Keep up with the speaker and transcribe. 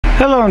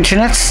Hello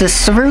Internet, this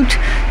is the Root,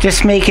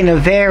 just making a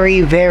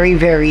very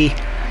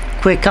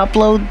quick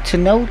upload to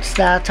note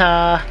that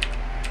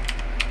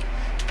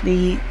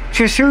the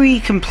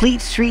Tertiary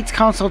Complete Streets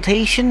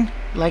consultation,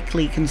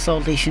 likely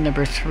consultation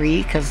number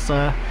 3, because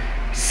the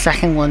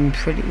second one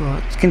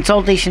it's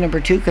consultation number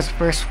 2, because the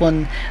first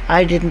one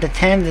I didn't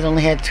attend, it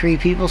only had 3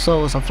 people, so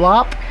it was a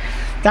flop.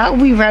 That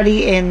will be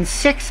ready in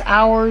 6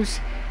 hours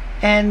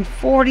and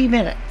 40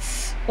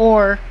 minutes,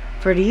 or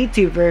for the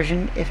YouTube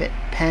version, if it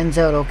pans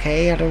out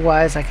okay,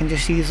 otherwise I can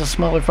just use a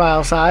smaller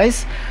file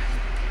size,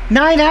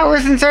 9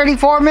 hours and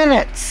 34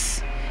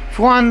 minutes. If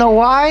you want to know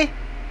why,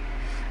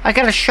 I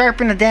gotta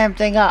sharpen the damn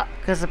thing up,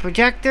 because the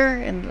projector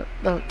and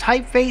the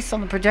typeface on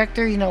the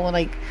projector, you know, when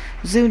I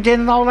zoomed in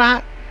and all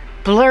that,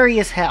 blurry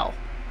as hell.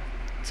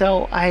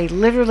 So I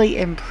literally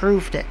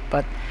improved it,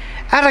 but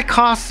at a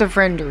cost of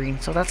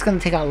rendering, so that's going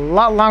to take a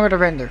lot longer to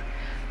render.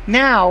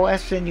 Now,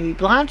 as for the Nuit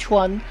Blanche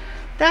one,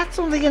 that's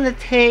only going to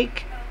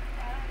take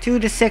 2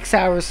 to 6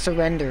 hours to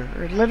render,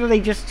 or literally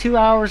just 2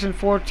 hours and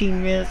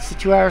 14 minutes to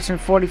 2 hours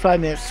and 45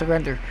 minutes to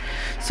render.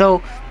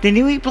 So the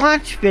Nuit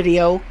Blanche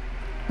video,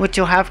 which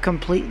will have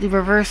completely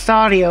reversed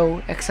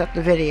audio except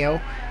the video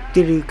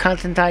due to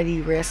content ID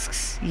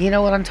risks, you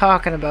know what I'm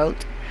talking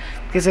about,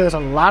 because there was a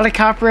lot of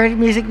copyrighted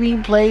music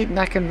being played and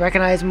I can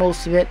recognize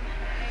most of it.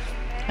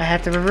 I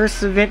had to reverse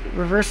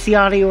the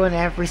audio in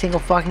every single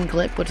fucking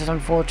clip, which is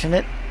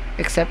unfortunate,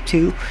 except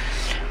 2.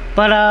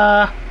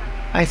 But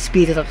I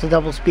speeded up to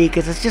double speed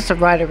because it's just a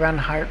ride around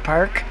Hart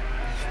Park.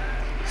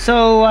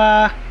 So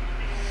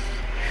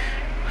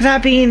with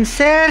that being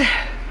said,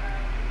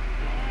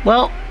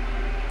 well,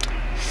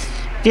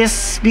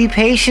 just be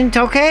patient,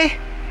 okay?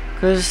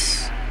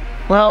 Because,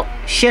 well,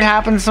 shit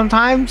happens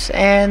sometimes,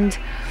 and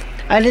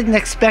I didn't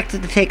expect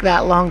it to take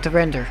that long to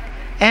render.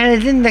 And I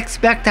didn't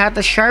expect to have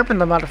to sharpen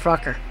the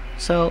motherfucker.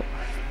 So,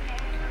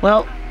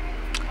 well,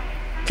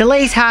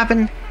 delays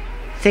happen,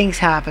 things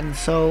happen.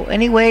 So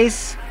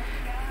anyways,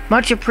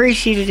 much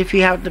appreciated if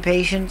you have the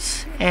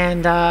patience,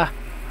 and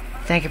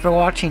thank you for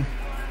watching.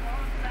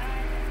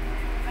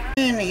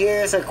 And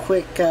here's a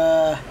quick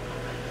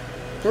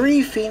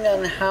briefing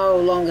on how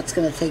long it's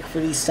going to take for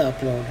these to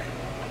upload.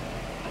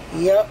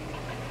 Yep.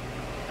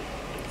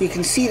 You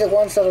can see the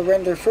ones that'll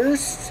render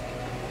first,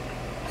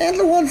 and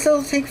the ones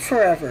that'll take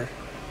forever.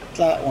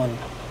 That one.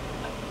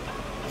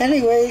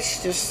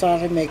 Anyways, just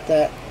thought I'd make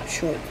that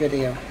short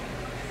video.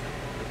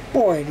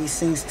 Boy, these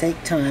things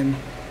take time.